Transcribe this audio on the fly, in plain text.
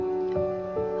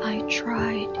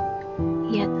tried,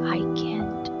 yet I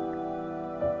can't.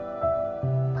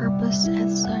 Purpose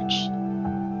as such,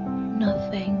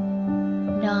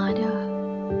 nothing, nada,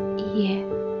 yeah,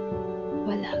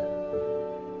 wala.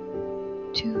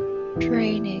 Too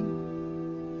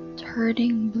draining,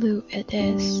 turning blue it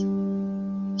is,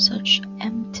 such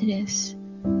emptiness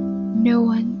no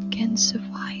one can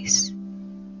suffice,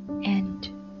 and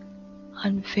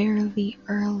unfairly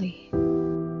early.